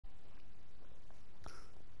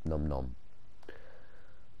Nom nom.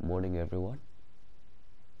 Morning, everyone.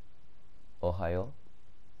 Ohio.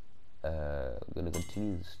 I'm gonna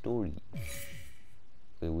continue the story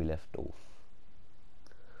where we left off.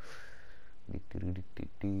 It's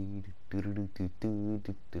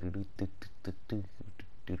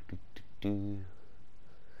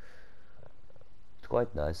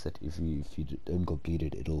quite nice that if you don't complete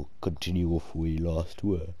it, it'll continue off where you last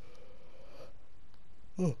were.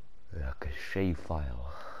 Oh, like a shave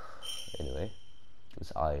file. Anyway,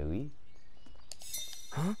 it's IOE.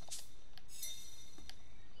 Huh?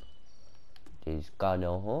 There's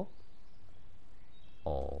Kanoho.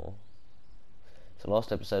 Oh. So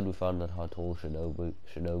last episode we found out how tall Shinobu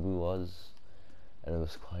was, and it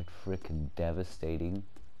was quite freaking devastating.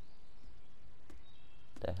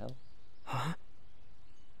 The hell? Huh?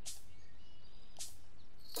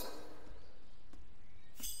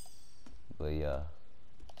 But yeah,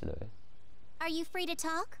 anyway. Are you free to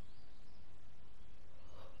talk?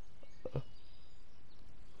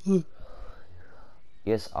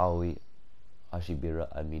 Yes, Aoi. Ashibira,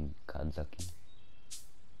 I mean Kanzaki.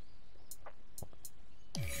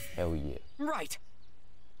 Hell yeah. Right.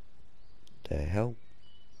 The hell?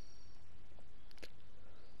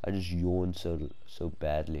 I just yawned so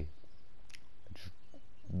badly. I just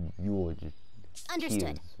yawned. Understood.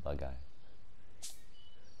 Tears, my guy.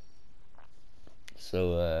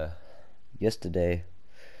 So yesterday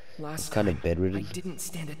Last kind of time, bedridden. I didn't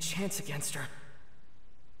stand a chance against her.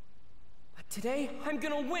 But today, I'm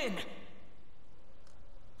gonna win!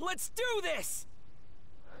 Let's do this!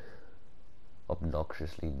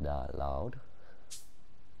 Obnoxiously not loud.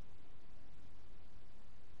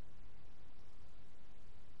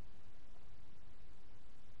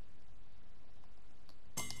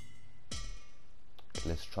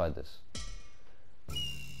 Let's try this.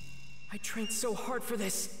 I trained so hard for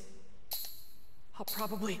this. I'll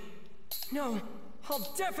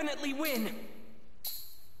definitely win!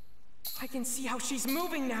 I can see how she's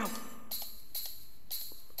moving now!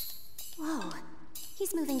 Whoa,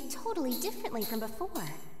 he's moving totally differently from before.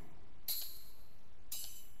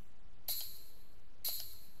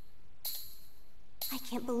 I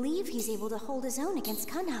can't believe he's able to hold his own against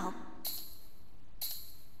Kanao.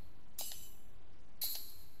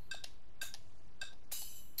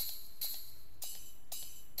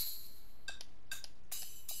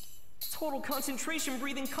 Total concentration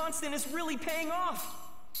breathing constant is really paying off!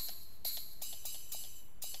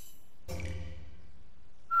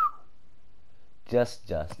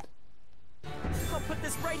 Just. I'll put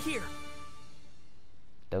this right here!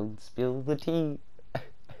 Don't spill the tea.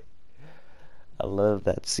 I love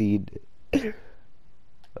that scene.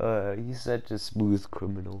 He's such a smooth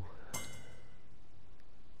criminal.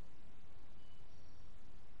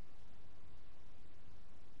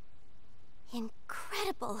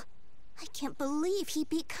 Incredible! I can't believe he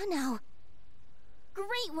beat Kanao.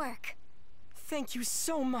 Great work! Thank you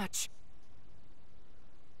so much!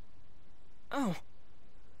 Oh.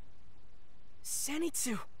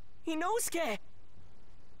 Zenitsu! Inosuke!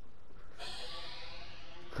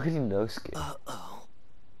 Look at Inosuke. Uh-oh.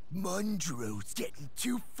 Munjiro's getting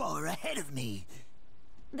too far ahead of me.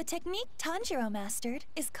 The technique Tanjiro mastered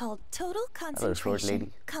is called total Hello, short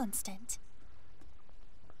lady. concentration constant.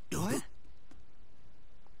 What?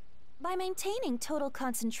 By maintaining total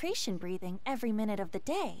concentration breathing every minute of the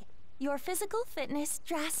day, your physical fitness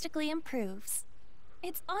drastically improves.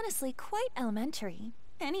 It's honestly quite elementary.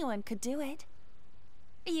 Anyone could do it.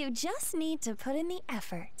 You just need to put in the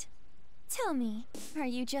effort. Tell me, are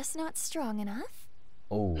you just not strong enough?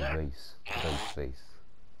 Oh, face. Face.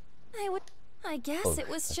 I guess Oh, it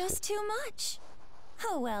was that's just too much.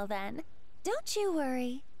 Oh well then, don't you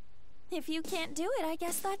worry. If you can't do it, I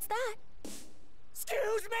guess that's that.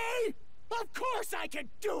 Excuse me? Of course I can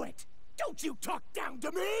do it! Don't you talk down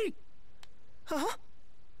to me! Huh?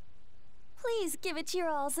 Please give it your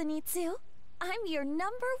all, Zenitsu. I'm your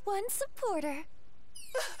 #1 supporter.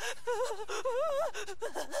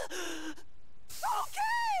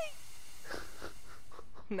 Okay!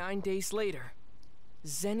 9 days later,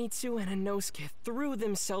 Zenitsu and Inosuke threw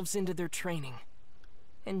themselves into their training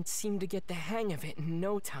and seemed to get the hang of it in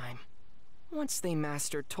no time. Once they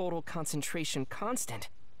mastered total concentration constant,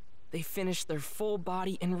 they finished their full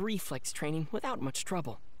body and reflex training without much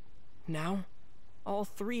trouble. Now, all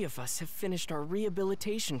three of us have finished our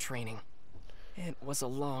rehabilitation training. It was a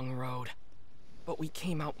long road, but we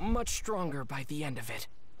came out much stronger by the end of it.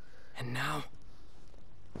 And now...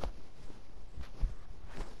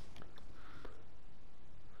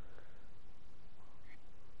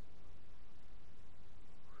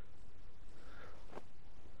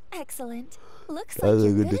 Excellent. Looks Now like they're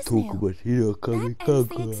your going to lid is talk new. about Hinokami That ends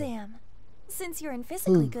the Kagura. exam. Since you're in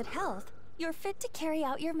physically good health, you're fit to carry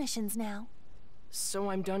out your missions now. So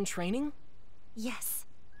I'm done training? Yes.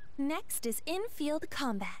 Next is in-field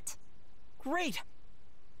combat. Great!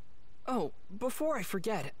 Oh, before I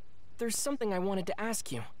forget, there's something I wanted to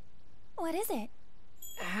ask you. What is it?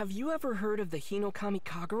 Have you ever heard of the Hinokami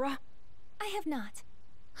Kagura? I have not.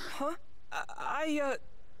 Huh?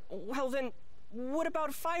 Well then, what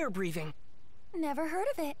about fire breathing? Never heard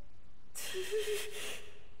of it.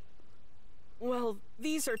 Well,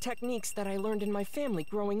 these are techniques that I learned in my family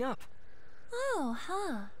growing up. Oh,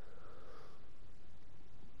 huh.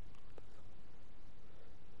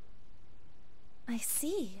 I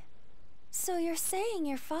see. So you're saying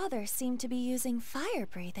your father seemed to be using fire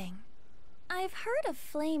breathing. I've heard of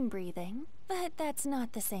flame breathing, but that's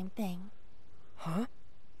not the same thing. Huh?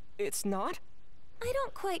 It's not? I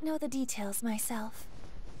don't quite know the details myself.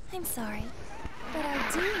 I'm sorry. But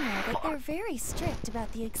I do know that they're very strict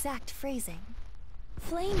about the exact phrasing.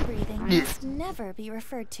 Flame breathing must never be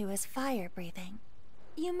referred to as fire breathing.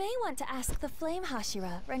 You may want to ask the Flame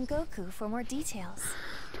Hashira, Rengoku, for more details.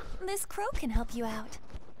 This crow can help you out.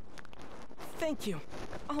 Thank you.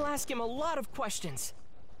 I'll ask him a lot of questions.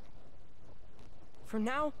 For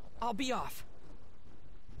now, I'll be off.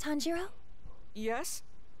 Tanjiro, Yes?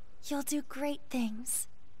 you'll do great things.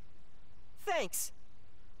 Thanks!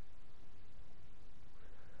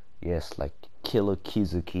 Yes, like kill a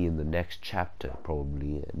Kizuki in the next chapter,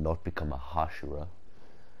 probably, and not become a Hashira.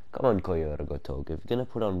 Come on, Koyota Gotoge. If you're gonna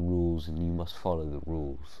put on rules, and you must follow the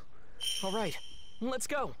rules. Alright, let's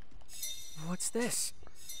go. What's this?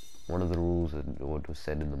 One of the rules, and what was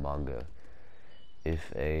said in the manga,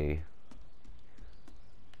 if a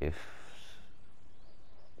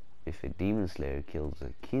demon slayer kills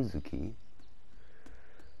a Kizuki,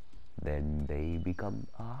 then they become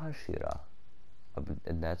a Hashira.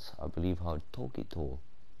 And that's, I believe, how Tokito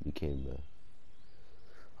became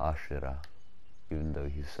a Hashira, even though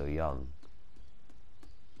he's so young.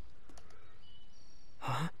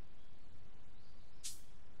 Huh?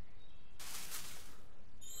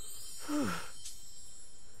 A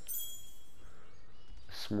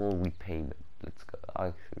small repayment. Let's go. I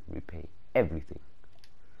should repay everything.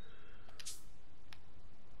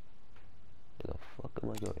 Where the fuck am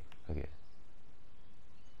I going? Okay.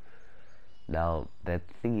 Now that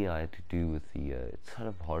thingy I had to do with the, it's kind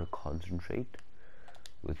of hard to concentrate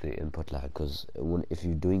with the input lag, because if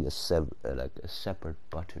you're doing a separate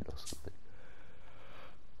button or something,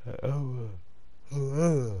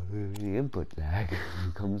 the input lag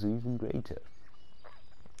becomes even greater.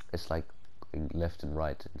 It's like going left and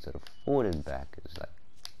right instead of forward and back. It's like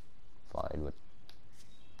fine, but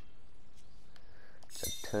it's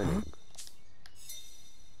like turning.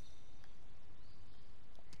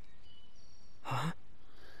 Huh?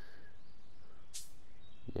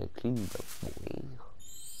 Yeah, clean it up, boy.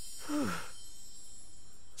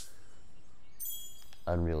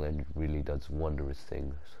 Unreal Engine really does wondrous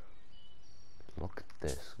things. Look at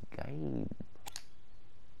this game.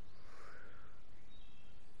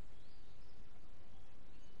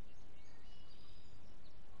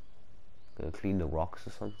 Gonna clean the rocks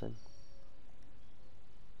or something?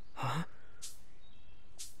 Huh?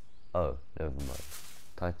 Oh, never mind.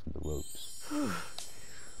 Tighten the ropes.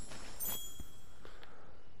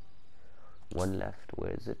 One left.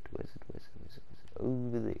 Where is it? Where is it? Where is it? Where is it? Where is it?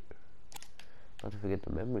 Over there. Not to forget the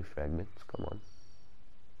memory fragments. Come on.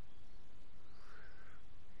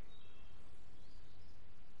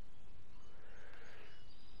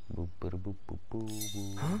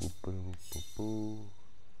 Huh?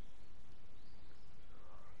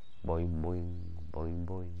 Boing boing boing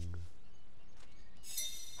boing.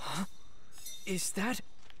 Huh? Is that...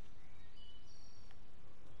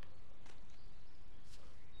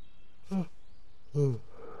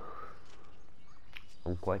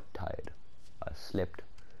 I'm quite tired. I slept,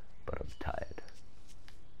 but I'm tired.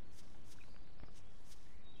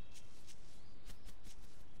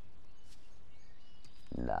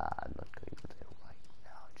 Nah, I'm not going there right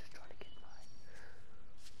now. Just trying to get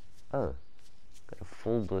my... Oh, gotta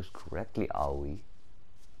fold those correctly, are we?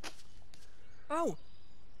 Oh!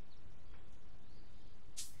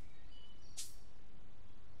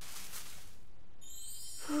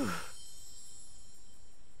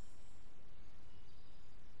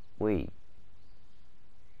 Wait,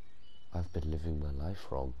 I've been living my life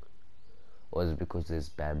wrong. Or is it because there's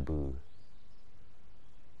bamboo?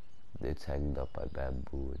 It's hanged up by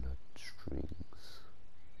bamboo and not strings.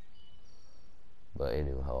 But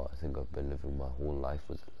anyhow, I think I've been living my whole life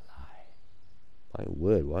with a lie. My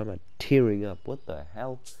word, why am I tearing up? What the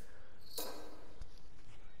hell?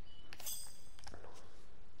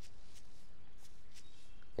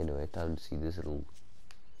 Anyway, time to see these little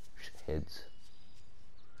heads.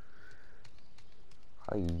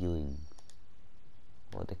 How are you doing?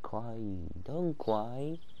 Oh, they're crying. Don't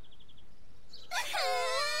cry.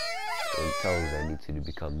 It tells Annie to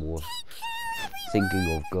become more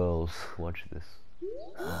thinking of girls. Watch this.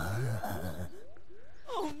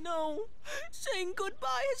 Oh no! Saying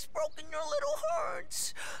goodbye has broken your little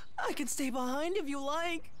hearts. I can stay behind if you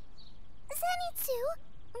like. Zenitsu,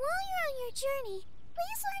 while you're on your journey,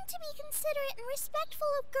 please learn to be considerate and respectful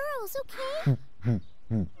of girls,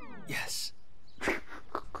 okay? Yes.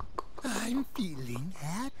 I'm feeling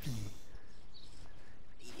happy.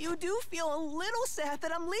 You do feel a little sad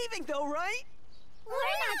that I'm leaving though, right?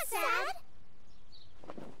 We're not sad.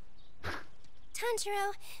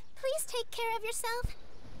 Tanjiro, please take care of yourself.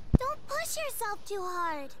 Don't push yourself too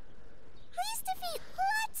hard. Please defeat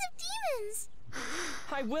lots of demons.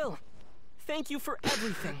 I will. Thank you for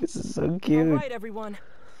everything. This is so cute. Alright, everyone.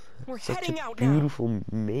 We're Such heading a out now. beautiful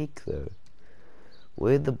make though.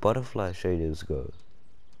 Where'd the butterfly shaders go?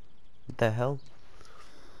 What the hell?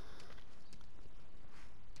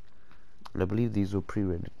 And I believe these were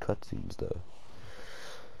pre-rendered cutscenes though.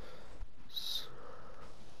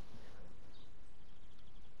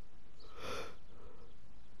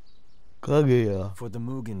 Kaguya. For the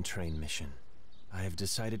Mugen Train mission, I have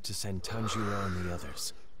decided to send Tanjiro and the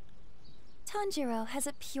others. Tanjiro has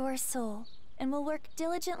a pure soul and will work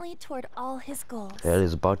diligently toward all his goals. And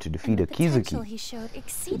is about to defeat And a the potential Kizuki. he showed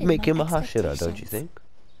exceeded Make my him a Hashira, don't you expectations. think?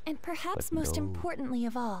 And perhaps But most no. importantly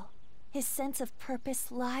of all, his sense of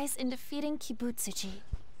purpose lies in defeating Kibutsuji.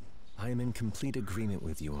 I am in complete agreement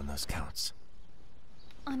with you on those counts.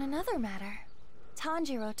 On another matter,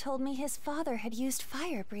 Tanjiro told me his father had used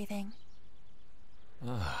fire breathing.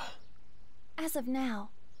 Ah, As of now,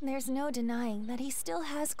 there's no denying that he still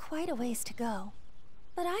has quite a ways to go.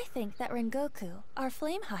 But I think that Rengoku, our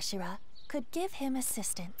flame Hashira, could give him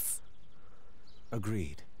assistance.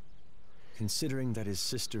 agreed. Considering that his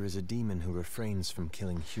sister is a demon who refrains from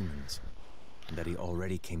killing humans, and that he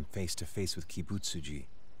already came face to face with Kibutsuji,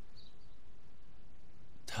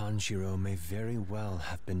 Tanjiro may very well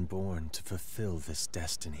have been born to fulfill this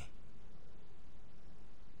destiny.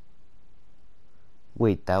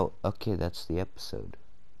 Wait, okay, that's the episode.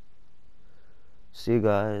 See you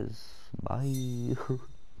guys. Bye.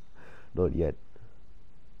 Not yet.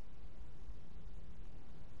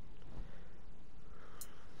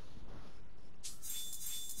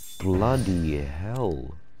 Bloody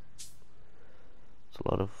hell. It's a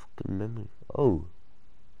lot of good memory. Oh.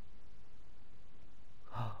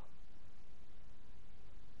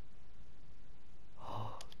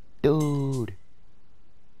 Dude.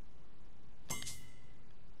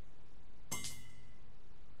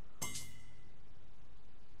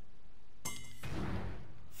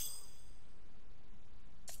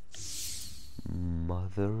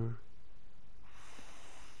 Mother